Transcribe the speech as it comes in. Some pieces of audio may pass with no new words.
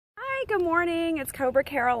good morning. It's Cobra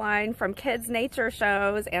Caroline from Kids Nature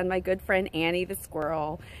Shows and my good friend Annie the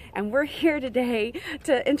squirrel. And we're here today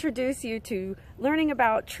to introduce you to learning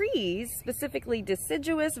about trees, specifically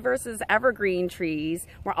deciduous versus evergreen trees.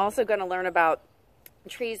 We're also going to learn about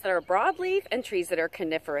trees that are broadleaf and trees that are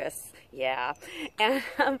coniferous. Yeah. And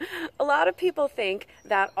a lot of people think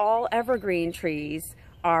that all evergreen trees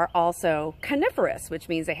are also coniferous, which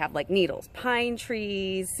means they have like needles, pine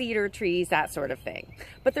trees, cedar trees, that sort of thing.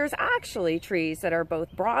 But there's actually trees that are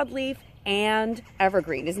both broadleaf and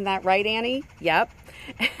evergreen. Isn't that right, Annie? Yep.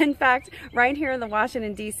 In fact, right here in the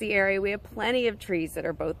Washington, D.C. area, we have plenty of trees that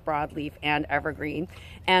are both broadleaf and evergreen.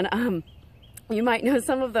 And you might know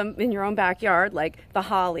some of them in your own backyard, like the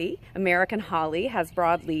holly. American holly has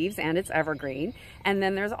broad leaves and it's evergreen. And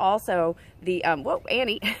then there's also the, whoa,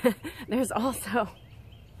 Annie, there's also,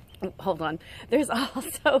 hold on. There's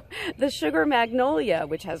also the sugar magnolia,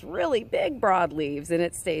 which has really big broad leaves and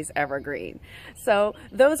it stays evergreen. So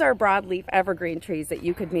those are broadleaf evergreen trees that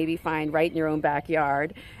you could maybe find right in your own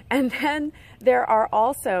backyard. And then there are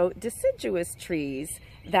also deciduous trees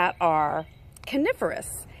that are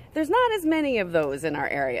coniferous. There's not as many of those in our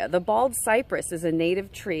area. The bald cypress is a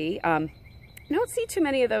native tree. You don't see too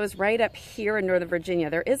many of those right up here in Northern Virginia.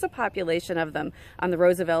 There is a population of them on the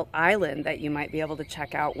Roosevelt Island that you might be able to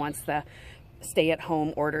check out once the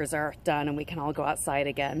stay-at-home orders are done and we can all go outside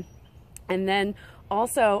again. And then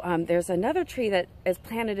also there's another tree that is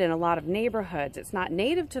planted in a lot of neighborhoods. It's not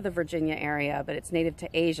native to the Virginia area, but it's native to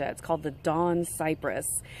Asia. It's called the dawn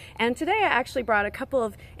cypress. And today I actually brought a couple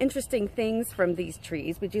of interesting things from these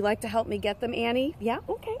trees. Would you like to help me get them, Annie? Yeah?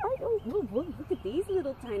 Okay. All right. Oh, whoa, whoa, look at these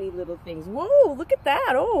little tiny little things. Whoa, look at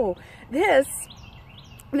that. Oh, this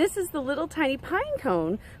is the little tiny pine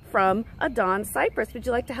cone from a dawn cypress. Would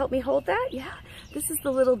you like to help me hold that? Yeah, this is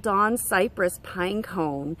the little dawn cypress pine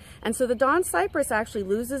cone. And so the dawn cypress actually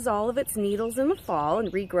loses all of its needles in the fall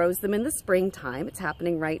and regrows them in the springtime. It's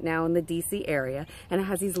happening right now in the DC area, and it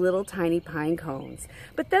has these little tiny pine cones.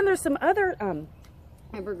 But then there's some other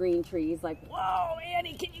evergreen trees like, whoa,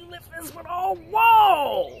 Annie, can you lift this one? Oh,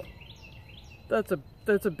 whoa!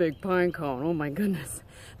 That's a big pine cone. Oh my goodness.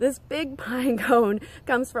 This big pine cone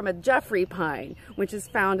comes from a Jeffrey pine, which is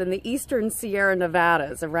found in the eastern Sierra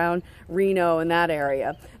Nevadas around Reno and that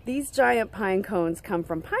area. These giant pine cones come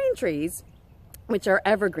from pine trees, which are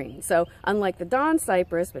evergreen. So unlike the dawn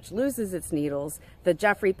cypress, which loses its needles, the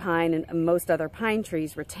Jeffrey pine and most other pine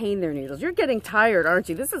trees retain their needles. You're getting tired, aren't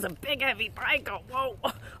you? This is a big, heavy pine cone. Whoa.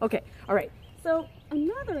 Okay. All right. So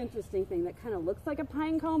another interesting thing that kind of looks like a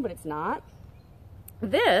pine cone, but it's not.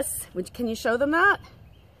 This, can you show them that?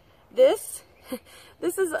 This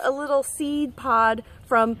is a little seed pod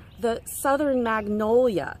from the southern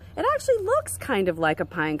magnolia. It actually looks kind of like a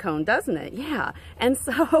pine cone, doesn't it? Yeah. And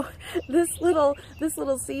so this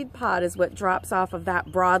little seed pod is what drops off of that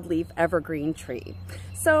broadleaf evergreen tree.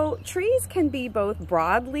 So trees can be both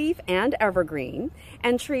broadleaf and evergreen,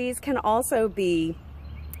 and trees can also be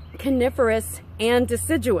coniferous and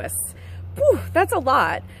deciduous. Whew, that's a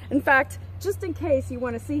lot. In fact, just in case you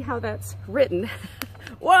want to see how that's written.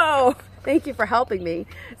 Whoa, thank you for helping me.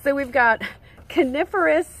 So we've got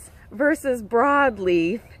coniferous versus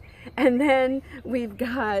broadleaf, and then we've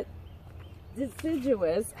got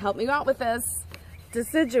deciduous, help me out with this,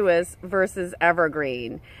 deciduous versus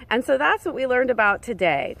evergreen. And so that's what we learned about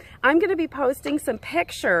today. I'm going to be posting some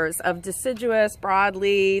pictures of deciduous,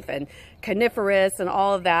 broadleaf, and coniferous and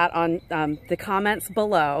all of that on the comments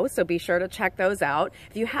below, so be sure to check those out.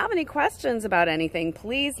 If you have any questions about anything,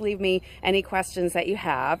 please leave me any questions that you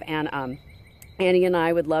have, and Annie and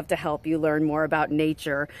I would love to help you learn more about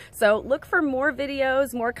nature. So look for more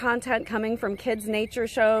videos, more content coming from Kids Nature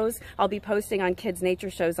Shows. I'll be posting on Kids Nature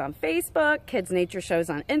Shows on Facebook, Kids Nature Shows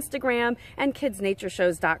on Instagram, and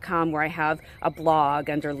kidsnatureshows.com, where I have a blog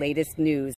under latest news.